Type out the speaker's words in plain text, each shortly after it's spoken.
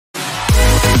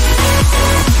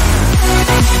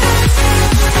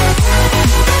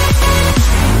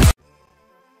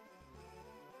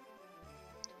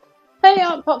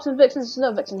up, Pops and Vixens? It's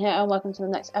Little Vixen here, and welcome to the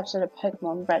next episode of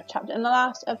Pokemon Red Chapter. In the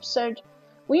last episode,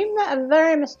 we met a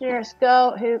very mysterious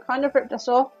girl who kind of ripped us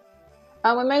off,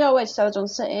 and we made our way to Celadon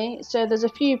City. So there's a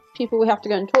few people we have to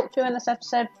go and talk to in this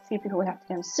episode, a few people we have to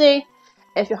go and see.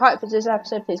 If you're hyped for this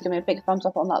episode, please give me a big thumbs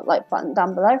up on that like button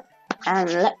down below,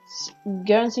 and let's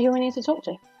go and see who we need to talk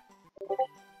to.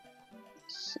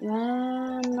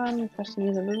 I'm pressing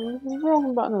either the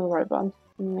wrong button or the right button.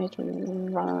 I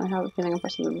have a feeling I'm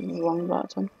pressing the wrong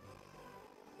button.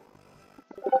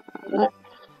 No.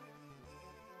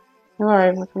 Don't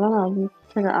worry, I'll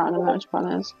figure it out in a minute which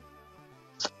button it is.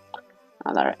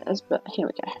 Oh, there it is, but here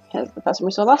we go. Here's the person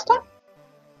we saw last time.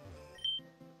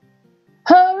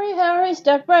 Hurry, hurry,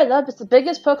 step right up. It's the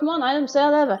biggest Pokemon item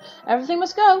sale ever. Everything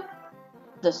must go.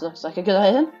 This looks like a good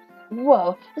item.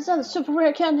 Whoa, is that a super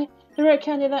rare candy? The rare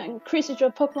candy that increases your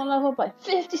Pokemon level by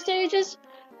 50 stages?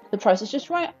 The price is just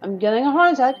right. I'm getting a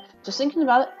heart attack. Just thinking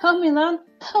about it. Help me, Lan.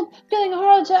 Help! Getting a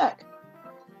heart attack.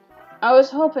 I was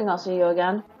hoping I'll see you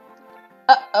again.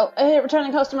 Uh-oh, I hate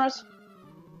returning customers.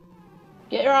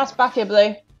 Get your ass back here,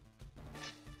 Blue.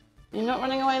 You're not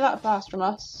running away that fast from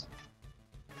us.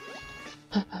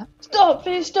 Stop!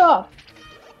 Please stop!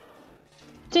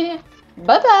 See ya.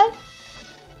 Bye-bye.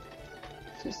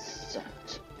 She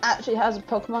actually has a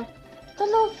Pokemon. The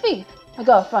little thief. I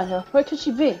gotta find her. Where could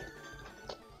she be?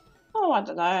 Oh, I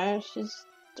don't know. She's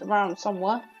around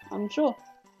somewhere, I'm sure.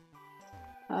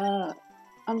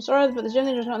 I'm sorry, but the gym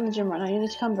leader's not in the gym right now. You need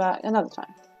to come back another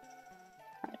time.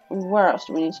 Right, where else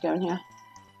do we need to go in here?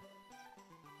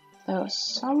 There was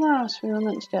somewhere else we were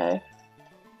meant to go.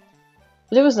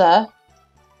 But it was there.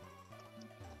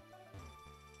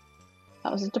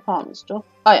 That was a department store.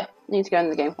 Oh yeah, need to go in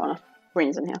the game corner.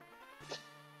 Green's in here.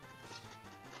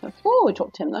 Before we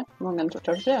talk to him though, I'm going to talk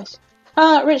to everybody else.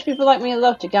 Rich people like me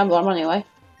love to gamble our money away.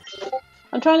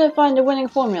 I'm trying to find a winning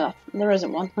formula. There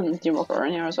isn't one, and the Doomwalker are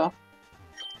in here as well.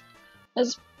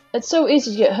 It's so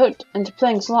easy to get hooked into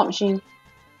playing a slot machine.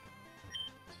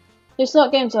 These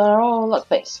slot games are all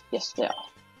luck-based. Yes, they are.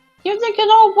 You think an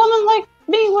old woman like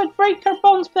me would break her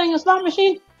bones playing a slot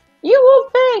machine? You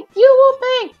won't pay! You won't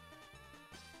pay!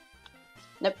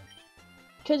 Nope.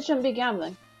 Kids shouldn't be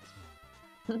gambling.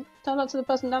 Tell that to the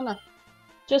person down there.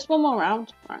 Just one more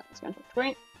round. Alright, let's go into the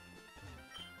green.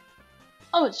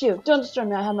 Oh, it's you. Don't disturb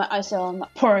me. I have my eye cell on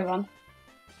that Porygon.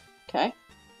 Okay.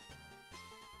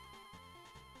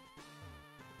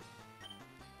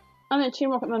 Only Team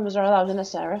Rocket members are allowed in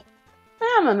this area.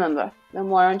 I am a member. Then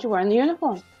why aren't you wearing the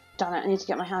uniform? Damn it, I need to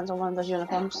get my hands on one of those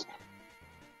uniforms.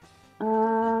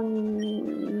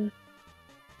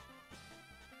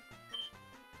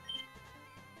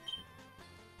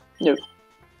 No.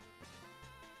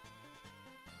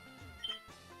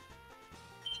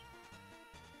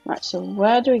 Right, so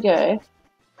where do we go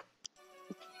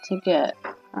to get...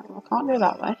 I can't go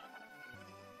that way.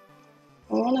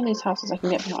 Well, one of these houses I can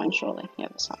get behind, surely. Yeah,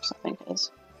 this house I think it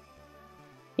is.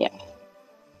 Yeah.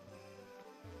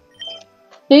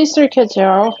 These three kids here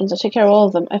are orphans. I take care of all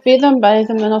of them. I feed them, bathe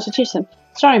them, and also teach them.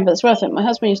 It's trying, but it's worth it. My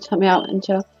husband used to help me out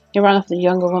until he ran off with a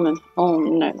younger woman. Oh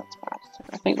no, that's bad. So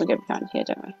I think we go behind here,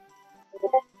 don't we?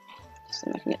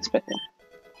 So I can get this quickly.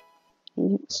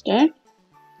 Let's go.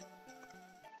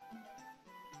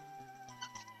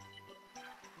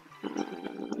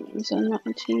 Is there not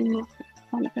a team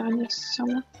behind this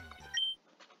somewhere?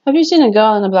 Have you seen a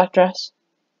girl in a black dress?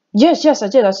 Yes, I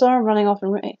did. I saw her running off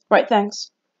and right,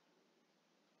 thanks.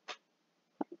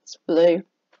 It's Blue.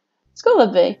 It's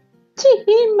gotta be.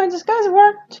 Tee-hee, my disguise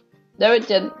worked. No, it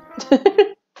didn't.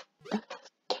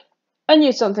 I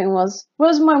knew something was.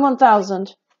 Where's my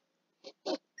 1,000?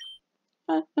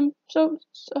 I'm so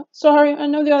sorry. I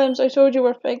know the items I showed you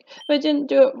were fake, but I didn't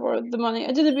do it for the money.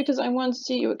 I did it because I wanted to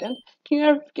see you again. Can you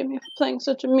ever forgive me for playing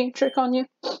such a mean trick on you?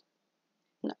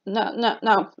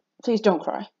 No. Please don't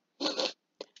cry.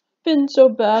 Been so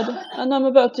bad, and I'm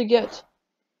about to get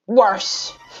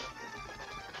worse.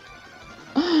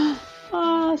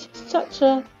 She's such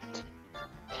a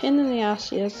pain in the ass,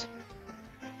 she is.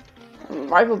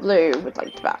 Rival Blue would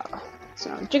like to battle.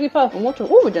 So, Jigglypuff and Water.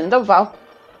 Oh, we're doing double battle.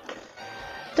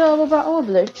 Double battle,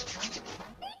 Blue.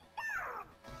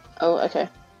 Oh, okay.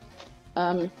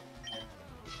 No,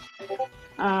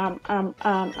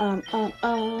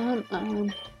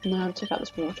 take out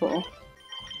this water.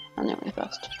 I know we're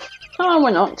first. Oh,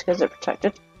 we're not, because they're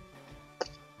protected.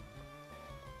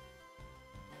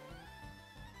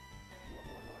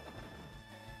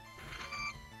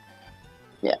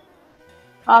 Yeah.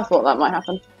 I thought that might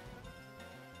happen.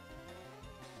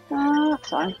 That's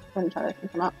fine. Wouldn't try to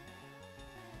come up.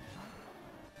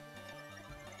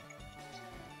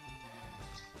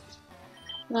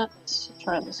 Let's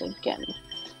try this again.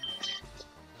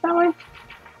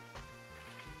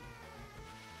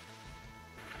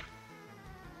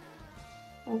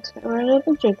 Let's get rid of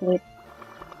the Jiggly.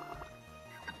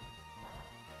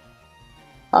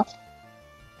 Huh?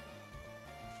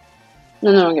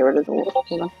 No, no, get rid of the wolf.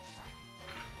 Hold on.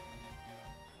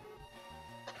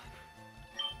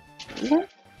 Okay.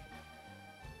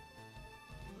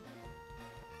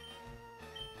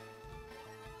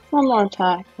 One more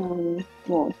attack and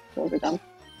we'll be done.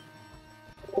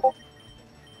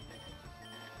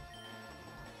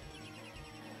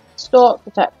 Stop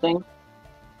protecting.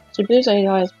 So Blue's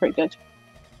AI is pretty good.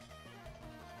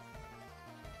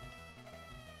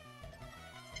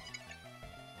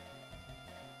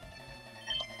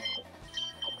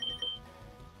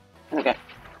 There we go.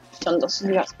 Done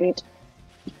dusted that speed.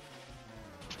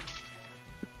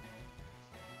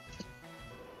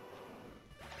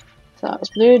 So that was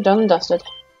Blue, done and dusted.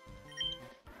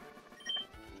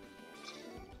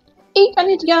 Eek, I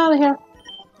need to get out of here.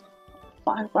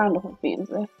 5 grand of beans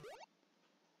there.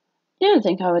 You didn't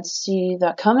think I would see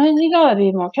that coming. You gotta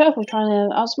be more careful trying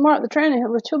to outsmart the trainer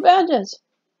with 2 badges.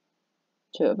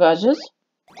 2 badges?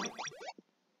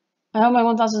 I hope my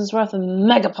 1000 is worth a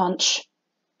mega punch.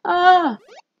 Ah!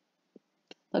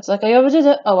 Looks like I overdid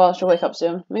it. Oh well, she'll wake up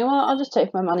soon. Meanwhile, I'll just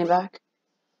take my money back.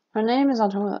 Her name is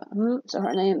on her. So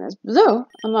her name is Blue.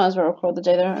 I might as well record the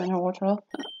day there in her water.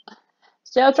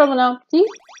 Stay out of trouble now. See?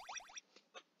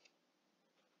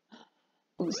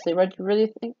 Honestly, what do you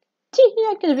really think?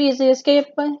 I could have easily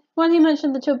escaped, but when he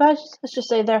mentioned the 2 badges, let's just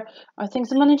say there are things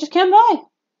the money just can't buy.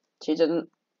 She didn't.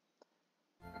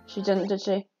 She didn't, did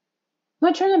she?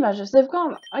 My training badges, they've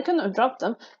gone. I couldn't have dropped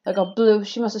them. They got Blue.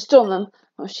 She must have stolen them.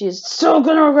 Oh, she is so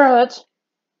gonna regret it.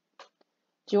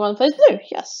 Do you want to play Blue?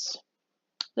 Yes.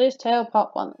 Blue's tail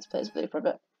pop one. Let's play Blue for a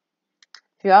bit.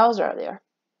 A few hours earlier.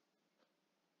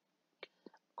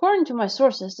 According to my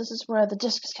sources, this is where the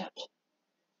disc is kept.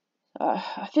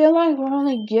 I feel like we're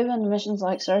only given missions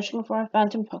like searching for a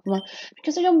phantom Pokemon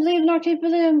because I don't believe in our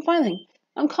capability in finding.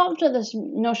 I'm confident this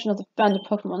notion of the phantom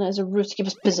Pokemon is a route to keep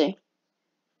us busy.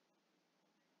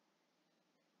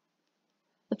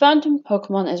 The phantom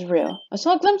Pokemon is real. I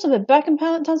saw a glimpse of it back in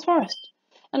Palantir's Forest.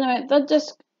 Anyway, that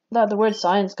disc that the Weird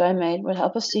Science guy made would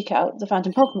help us seek out the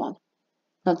phantom Pokemon.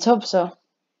 Let's hope so.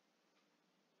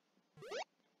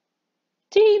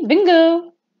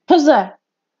 Bingo! Who's there?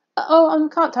 Uh-oh, I'm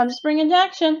caught. Time to spring into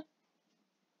action.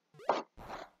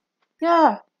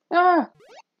 Yeah. They're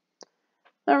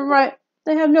right.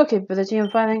 They have no capability in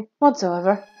fighting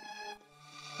whatsoever.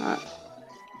 Alright.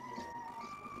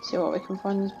 See what we can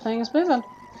find is playing as Blue then.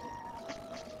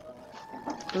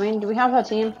 I mean, do we have her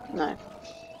team? No.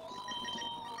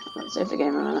 Let's save the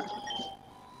game a minute.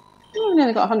 We've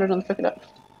nearly got 100 on the Cricket Up.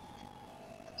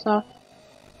 So.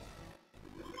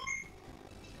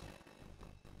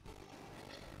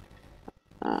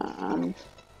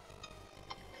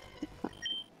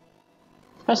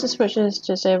 Press the switches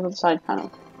to disable the side panel.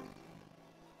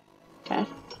 Okay.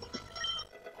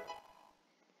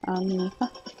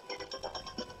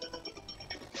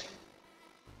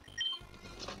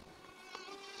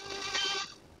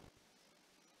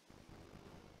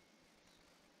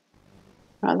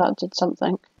 Right, that did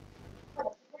something.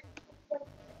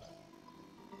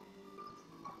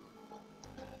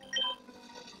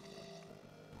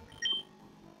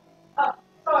 Oh,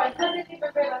 sorry, how did you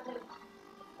realize it?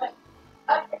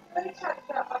 Let me check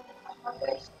that on my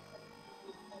face.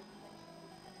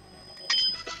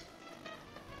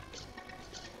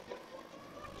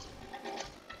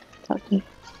 Okay.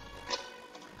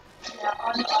 Yeah,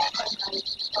 on my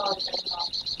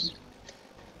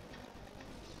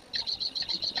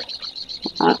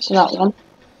Alright, so that one.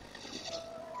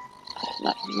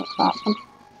 No, not that one.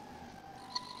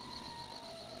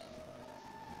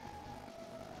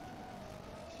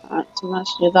 Alright, so I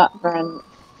managed to do that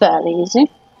fairly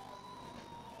easy.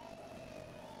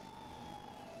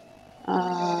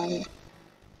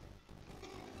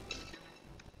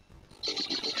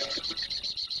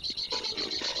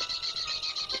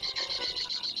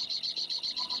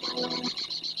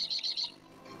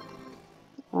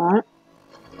 Alright.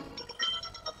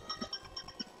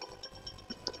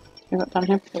 We got down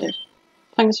here, please.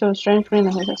 Thanks to a strange green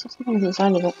that has something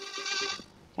inside of it. Okay,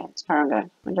 let's carry on going.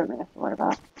 We don't really have to worry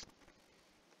about it.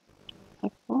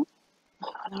 Okay, cool.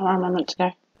 Oh, I know where I'm meant to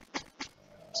go.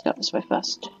 Let's go this way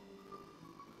first.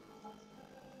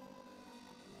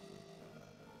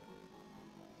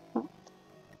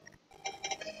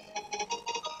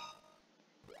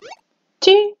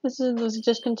 T, this is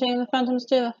just containing the Phantom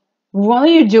Stealer. What are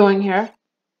you doing here?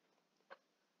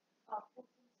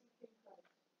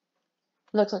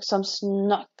 Looks like someone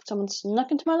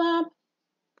snuck into my lab.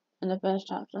 In the first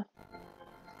chapter.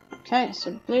 Okay,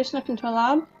 so Blue snuck into my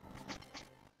lab.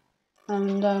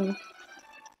 And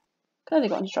Clearly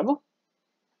got into trouble.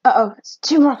 Uh-oh, it's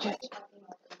Team Rocket.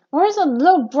 Where's that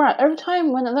little brat? Every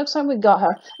time when it looks like we got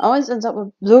her, always ends up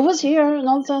with Blue was here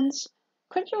nonsense.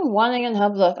 Quit your whining and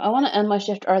help. Look, I want to end my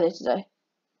shift early today.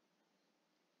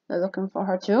 They're looking for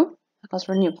her too? Because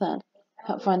for a new plan.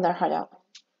 Help find their hideout.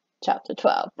 Chapter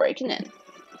 12, breaking in.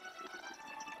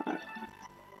 Right.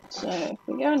 So, if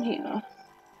we go in here,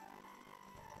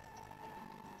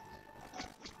 I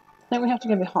think we have to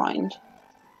go behind.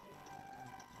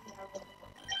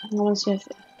 I want to see if...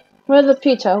 We're the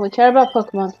PETA, we care about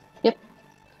Pokemon. Yep.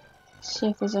 See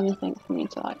if there's anything for me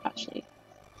to, like, actually...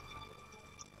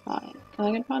 Can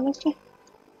I go behind this too?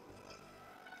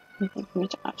 Anything for me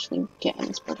to actually get in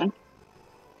this building.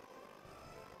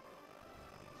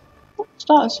 Oh,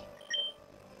 stars.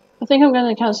 I think I'm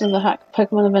going to cancel the hack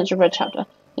Pokemon Adventure Red chapter.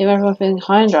 Leave everyone feeling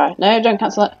high and dry. No, don't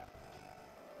cancel it.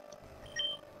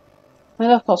 I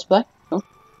love cosplay. Cool.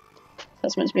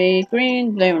 That's meant to be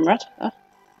green, blue, and red.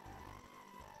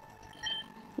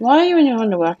 Why are you in your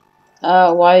underwear?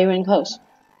 Why are you in clothes?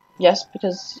 Yes,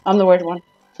 because I'm the weird one.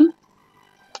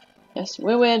 Yes,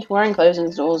 we're weird, wearing clothes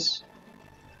indoors.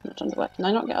 Not underwear. Can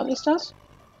I not get out of these stairs?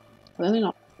 Clearly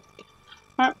not.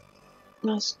 Alright,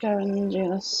 let's go and do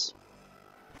this.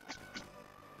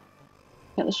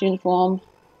 Get this uniform.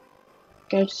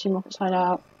 Go to Team Rocket's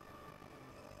hideout.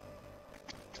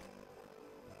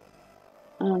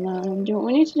 And do what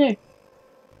we need to do.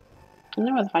 I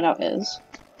know where the hideout is.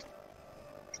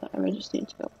 So we just need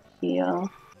to go here.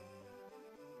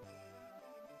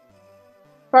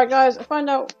 Right guys, I found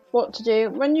out what to do.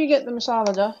 When you get the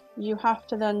Masalada, you have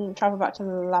to then travel back to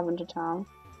Lavender Town.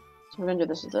 So we're going to do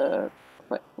this the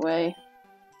quick way.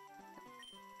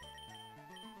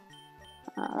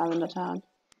 Lavender Town.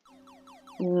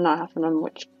 And I have to remember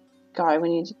which guy we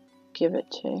need to give it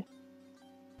to.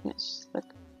 It's the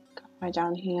guy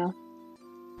down here.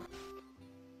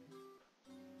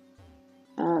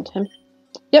 And him.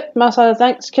 Yep, Masalada,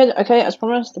 thanks kid. Okay, as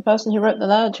promised, the person who wrote the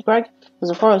letter to Greg was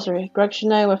a forester. Greg should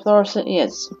know where Flora City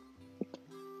is.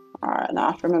 Alright, now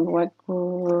I have to remember where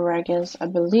Greg is. I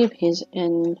believe he's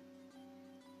in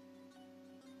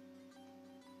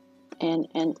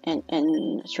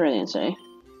Cerulean City.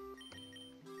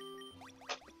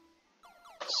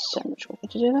 So much work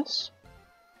to do this.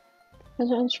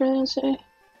 Is it in Cerulean City?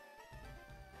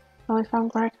 Have I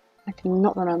found Greg? I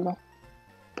cannot remember.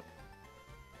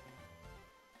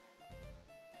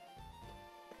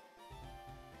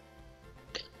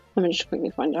 Let me just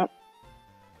quickly find out.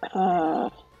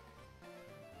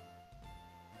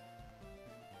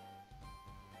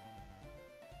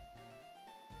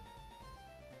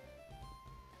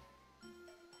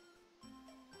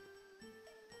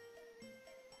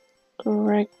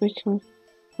 Greg we can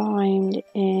find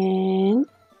in...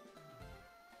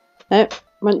 Nope,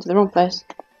 went to the wrong place.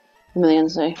 Vermilion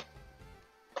City.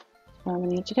 That's where we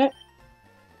need to go.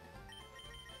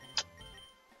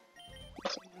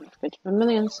 Go to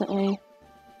Vermilion City.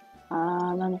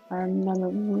 And then if I remember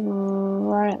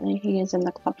rightly, he is in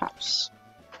the clubhouse.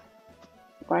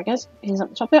 Greg is. He's up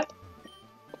the top here.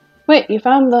 Wait, you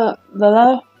found the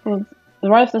letter with the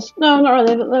Rifles? No, not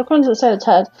really, but according to the state of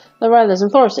Ted, the Rifle is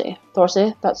in Flora City. Flora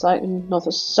City? That's like north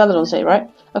of Celadon City, right?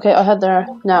 Okay, I'll head there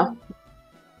now.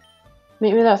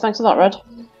 Meet me there, thanks a lot, Red.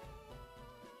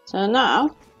 So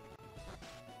now,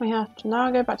 we have to now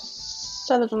go back to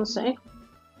Celadon City.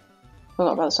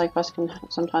 Forgot about the side quest can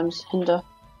sometimes hinder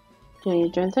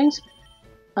doing things.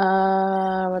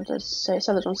 What does it say?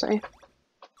 Celadon City.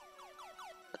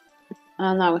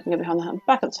 And now we can go behind the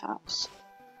back of the house.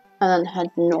 And then head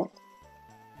north.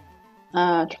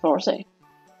 To Flora City.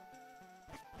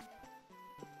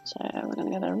 So we're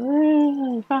gonna go there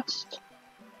really fast.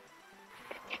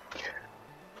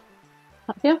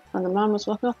 Up here, and the man was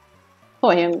walking off.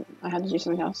 For him, I had to do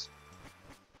something else.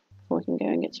 Before we can go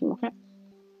and get Team Rocket.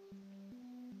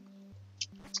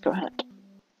 Let's go ahead.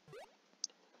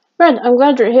 Red, I'm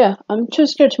glad you're here. I'm too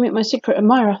scared to meet my secret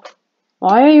admirer.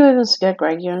 Why are you even scared,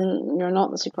 Greg? You're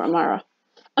not the secret admirer.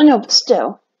 I know, but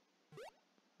still.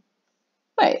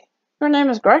 Wait, your name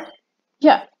is Greg?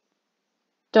 Yeah.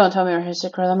 Don't tell me you're his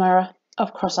secret admirer.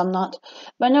 Of course I'm not.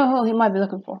 But I know who he might be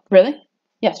looking for. Really?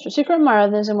 Yes, your secret admirer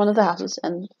lives in one of the houses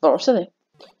in Flora City.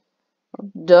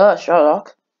 Duh,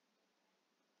 Sherlock.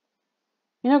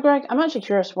 You know, Greg, I'm actually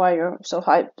curious why you're so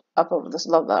hyped up over this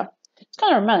love letter. It's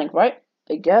kind of romantic, right?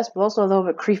 I guess, but also a little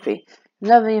bit creepy. You've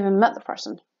never even met the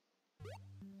person.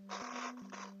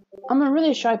 I'm a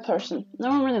really shy person. No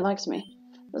one really likes me.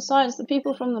 Besides, the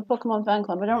people from the Pokemon fan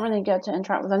club, I don't really get to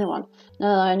interact with anyone.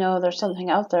 Now that I know there's something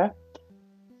out there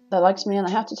that likes me and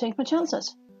I have to take my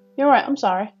chances. You're right, I'm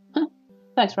sorry.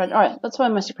 Thanks, Red. Alright, let's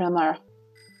find my secret admirer.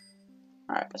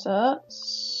 Alright, so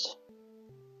let's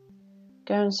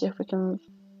go and see if we can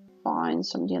find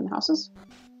somebody in the houses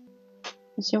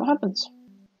and see what happens.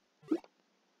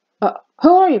 Who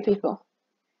are you people?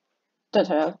 Don't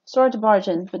tell me. Sorry to barge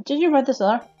in, but did you read this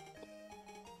letter?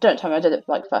 Don't tell me I did it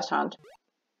like first hand.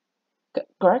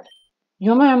 Greg?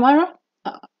 You're marrying Myra?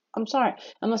 I'm sorry.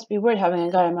 It must be weird having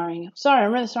a guy marrying you. Sorry,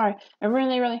 I'm really sorry. I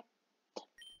really...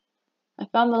 I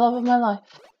found the love of my life.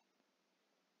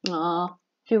 Aww. A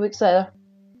few weeks later.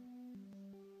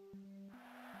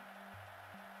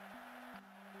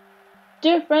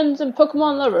 Dear friends and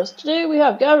Pokemon lovers, today we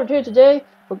have gathered here today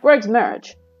for Greg's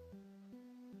marriage.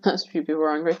 A few people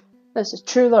were angry. This is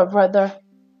true love right there.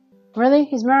 Really?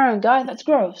 He's marrying a guy? That's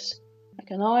gross.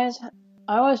 I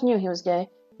always knew he was gay.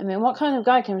 I mean, what kind of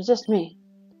guy can resist me?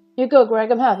 You go,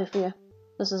 Greg. I'm happy for you.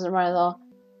 This isn't right at all.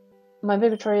 My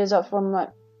bigotry is so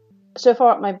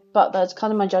far up my butt that it's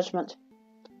cutting my judgment.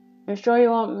 You're sure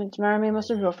you want me to marry me? Most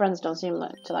of your friends don't seem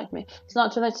to like me. It's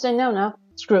not too late to say no now.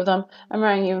 Screw them. I'm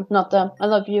marrying you, not them. I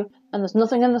love you, and there's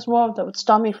nothing in this world that would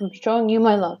stop me from showing you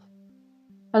my love.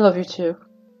 I love you too.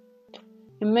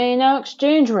 You may now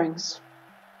exchange rings.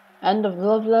 End of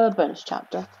Love Letter bonus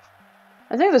chapter.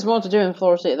 I think there's more to do in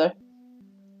Floor City though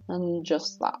than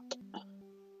just that.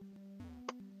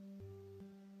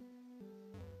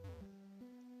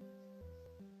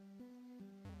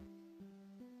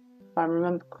 If I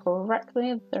remember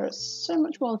correctly, there is so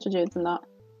much more to do than that.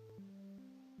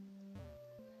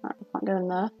 Alright, I can't get in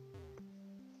there.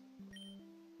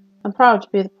 I'm proud to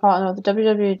be the partner of the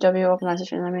WWW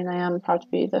organization. I mean, I am proud to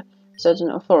be the surgeon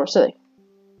of Floor City.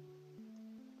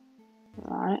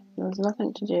 Alright, there's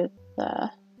nothing to do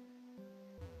there.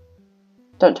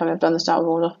 Don't tell me I've done this out of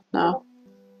order now.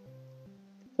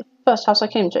 The first house I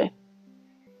came to.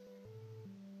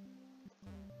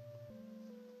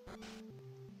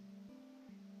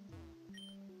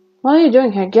 What are you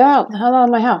doing here? Get out! The hell out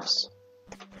of my house!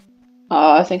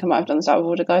 Oh, I think I might have done this out of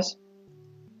order, guys.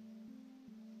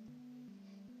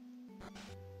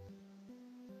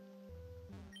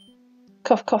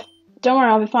 Cough, cough. Don't worry,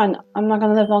 I'll be fine. I'm not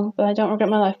gonna live long, but I don't regret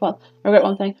my life. Well, I regret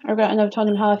one thing. I regret I never told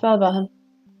him how I felt about him.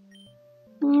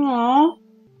 Aww.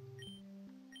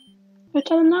 Go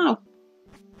tell him now.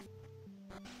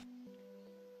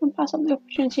 Don't pass up the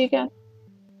opportunity again.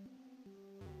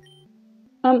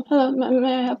 Hello,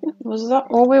 may I help you? Was that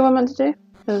all we were meant to do?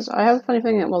 Because I have a funny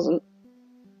feeling it wasn't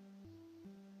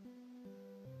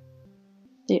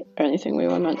the only thing we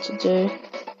were meant to do.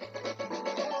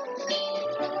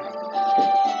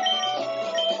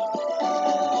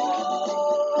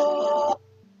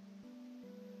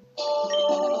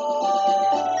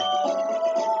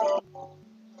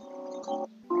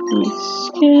 Let's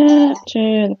get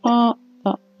to the part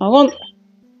that I want.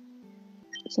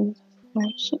 So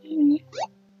literally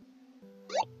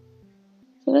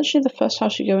the first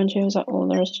house you go into, is that all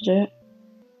there is to do?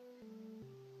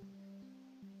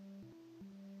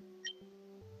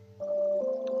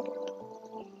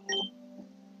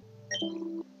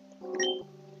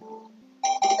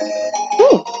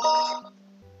 Ooh!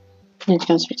 I need to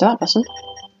go and speak to that person.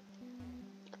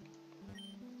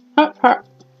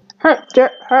 Hurt,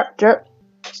 jerk.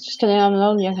 Just kidding, I'm an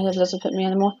old young head that doesn't fit me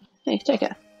anymore. Hey, take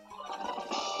it.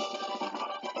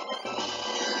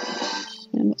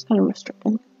 Yeah, that's kind of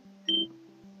restricting.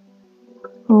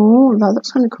 Oh, that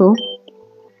looks kind of cool.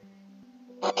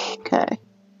 Okay.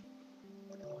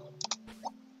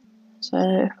 So,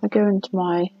 if I go into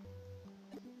my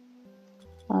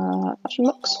fashion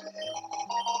looks,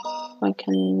 I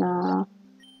can,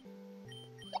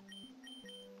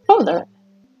 oh, there.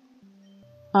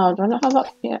 Oh, do I not have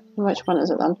that yet? Which one is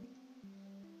it then?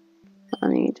 I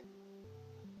need.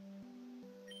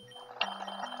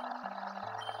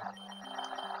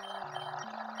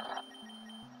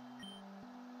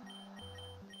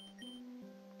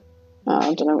 Oh,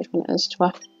 I don't know which one it is to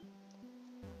wear.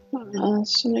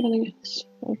 Somebody gonna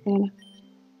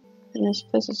get this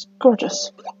place is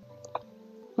gorgeous.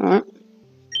 Alright.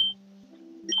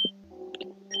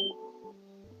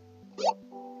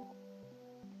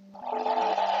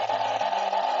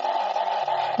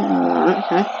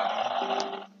 Okay.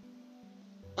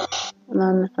 And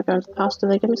then if I go into the house, do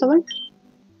they give me something?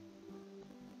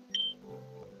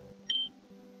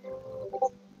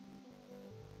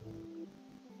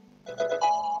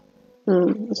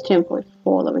 It's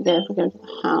 10.4 that we get if we go into the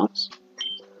house.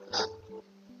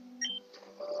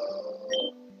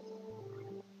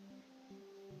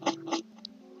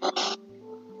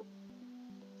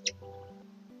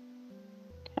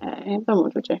 Okay, then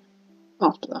what do we do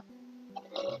after that?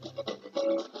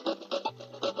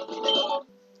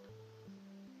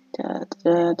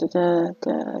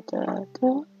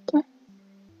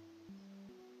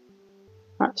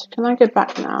 Right, can I go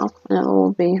back now? And it'll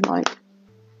all be like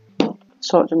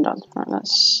sorted and done. Right,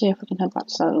 let's see if we can head back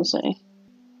to Celadon City.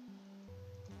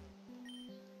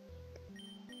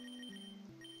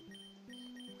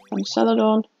 From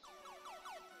Celadon.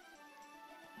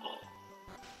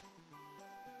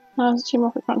 There's a team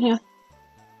rocket front here.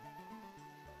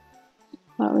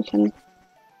 Right, we can.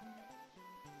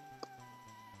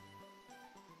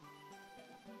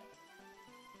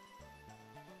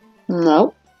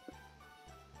 No.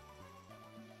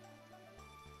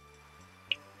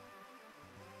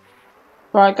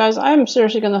 Right, guys, I am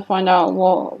seriously going to find out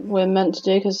what we're meant to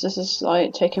do because this is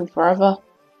like taking forever.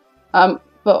 But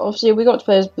obviously we got to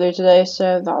play as Blue today,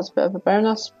 so that was a bit of a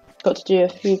bonus. Got to do a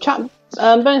few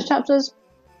bonus chapters,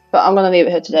 but I'm going to leave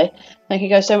it here today. Thank you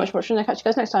guys so much for watching. I'll catch you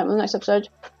guys next time on the next episode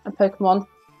of Pokemon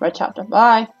Red Chapter.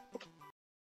 Bye!